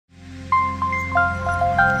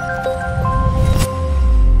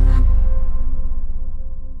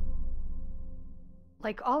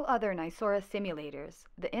Like all other Nisoris simulators,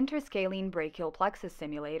 the Interscalene brachial plexus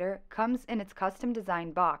simulator comes in its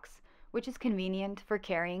custom-designed box, which is convenient for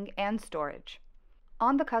carrying and storage.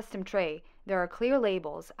 On the custom tray, there are clear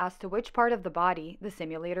labels as to which part of the body the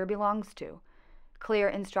simulator belongs to. Clear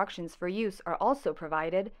instructions for use are also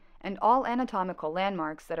provided, and all anatomical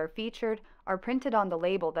landmarks that are featured are printed on the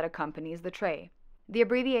label that accompanies the tray. The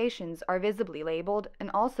abbreviations are visibly labeled and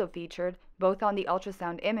also featured both on the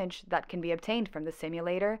ultrasound image that can be obtained from the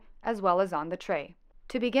simulator as well as on the tray.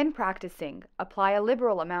 To begin practicing, apply a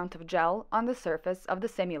liberal amount of gel on the surface of the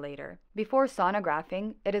simulator. Before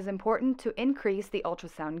sonographing, it is important to increase the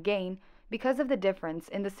ultrasound gain because of the difference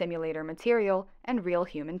in the simulator material and real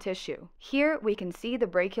human tissue. Here we can see the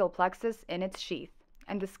brachial plexus in its sheath,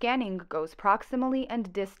 and the scanning goes proximally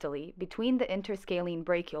and distally between the interscalene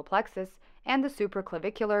brachial plexus and the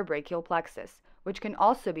supraclavicular brachial plexus, which can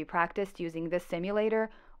also be practiced using this simulator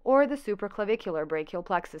or the supraclavicular brachial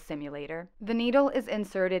plexus simulator. The needle is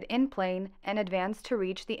inserted in plane and advanced to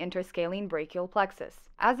reach the interscalene brachial plexus.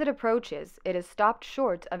 As it approaches, it is stopped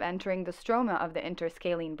short of entering the stroma of the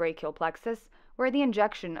interscalene brachial plexus, where the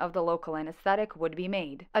injection of the local anesthetic would be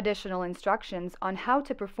made. Additional instructions on how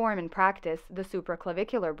to perform and practice the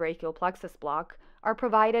supraclavicular brachial plexus block are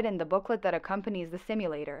provided in the booklet that accompanies the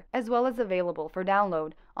simulator, as well as available for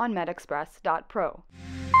download on MedXPress.Pro.